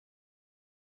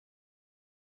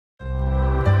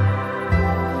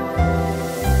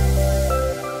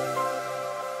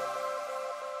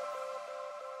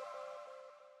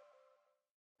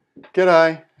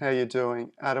G'day, how you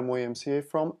doing? Adam Williams here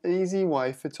from Easy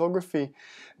Way Photography.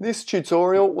 This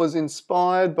tutorial was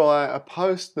inspired by a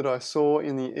post that I saw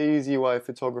in the Easy Way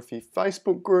Photography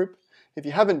Facebook group. If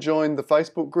you haven't joined the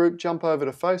Facebook group, jump over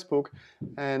to Facebook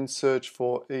and search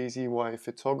for Easy Way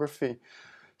Photography.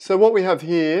 So what we have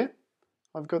here,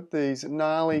 I've got these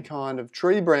gnarly kind of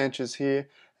tree branches here,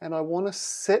 and I want to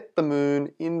set the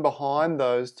moon in behind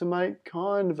those to make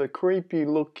kind of a creepy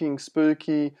looking,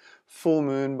 spooky full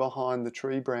moon behind the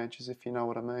tree branches, if you know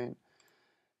what I mean.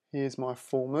 Here's my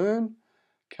full moon,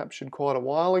 captured quite a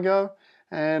while ago,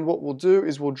 and what we'll do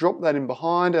is we'll drop that in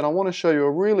behind, and I want to show you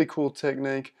a really cool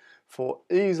technique for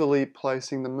easily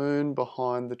placing the moon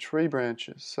behind the tree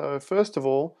branches. So first of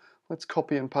all, let's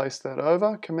copy and paste that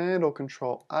over. Command or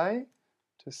Control A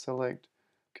to select,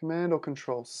 Command or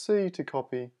Control C to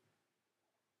copy.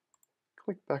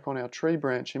 Click back on our tree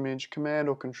branch image, Command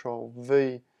or Control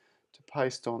V to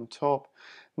paste on top.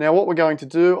 Now what we're going to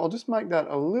do, I'll just make that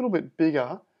a little bit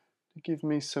bigger to give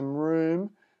me some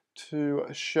room to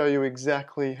show you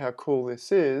exactly how cool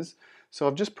this is. So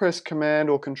I've just pressed Command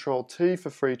or Control T for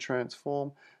free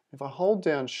transform. If I hold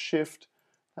down Shift,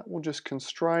 that will just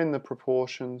constrain the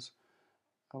proportions,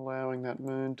 allowing that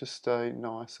moon to stay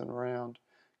nice and round.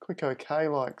 Click OK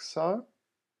like so.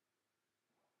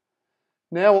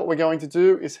 Now what we're going to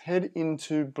do is head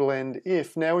into Blend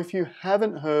If. Now if you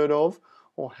haven't heard of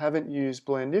or haven't used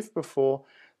Blend If before,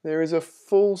 there is a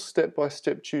full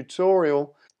step-by-step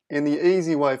tutorial in the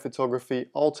Easy Way Photography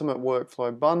Ultimate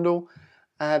Workflow Bundle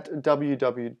at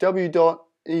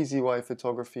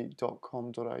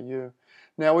www.easywayphotography.com.au.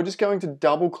 Now we're just going to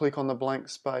double click on the blank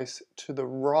space to the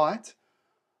right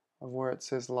of where it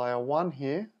says Layer 1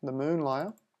 here, the moon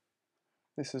layer.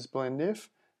 This is Blend If,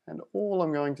 and all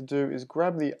I'm going to do is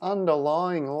grab the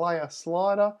underlying layer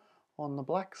slider on the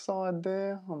black side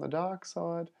there, on the dark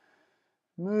side,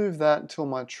 move that until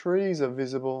my trees are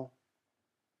visible.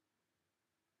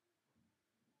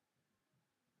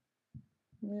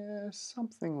 Yeah,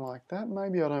 something like that.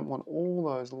 Maybe I don't want all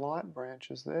those light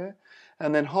branches there.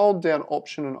 And then hold down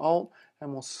Option and Alt,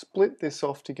 and we'll split this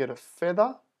off to get a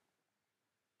feather.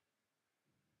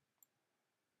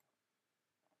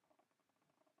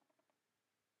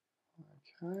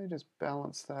 Okay, just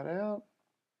balance that out.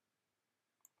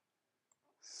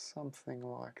 Something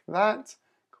like that.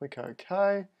 Click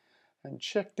OK and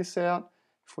check this out.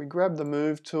 If we grab the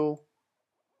Move tool,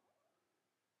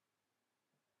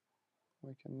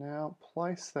 we can now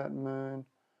place that moon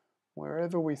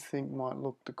wherever we think might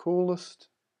look the coolest,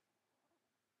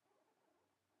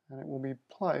 and it will be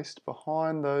placed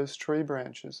behind those tree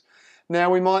branches. Now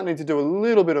we might need to do a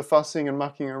little bit of fussing and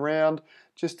mucking around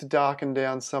just to darken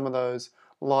down some of those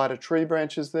lighter tree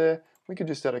branches there. We could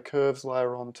just add a curves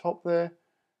layer on top there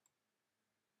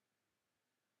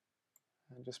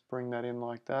and just bring that in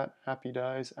like that. Happy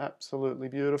days, absolutely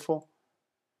beautiful.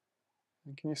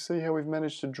 And can you see how we've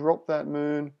managed to drop that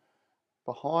moon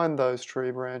behind those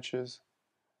tree branches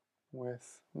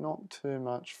with not too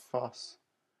much fuss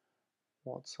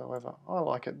whatsoever? I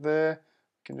like it there.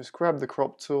 You can just grab the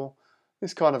crop tool.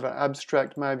 This kind of an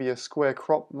abstract, maybe a square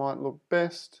crop might look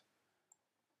best.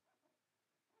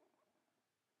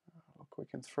 Look, we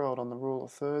can throw it on the rule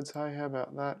of thirds. Hey, how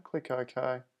about that? Click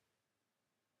OK.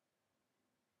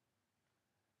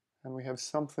 And we have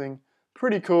something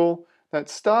pretty cool that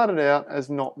started out as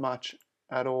not much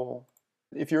at all.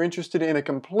 If you're interested in a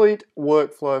complete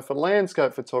workflow for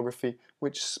landscape photography,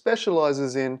 which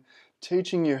specializes in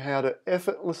teaching you how to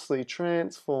effortlessly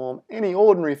transform any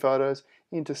ordinary photos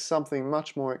into something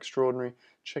much more extraordinary,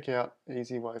 check out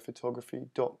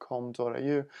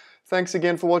easywayphotography.com.au. Thanks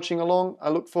again for watching along. I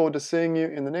look forward to seeing you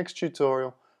in the next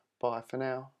tutorial. Bye for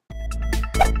now.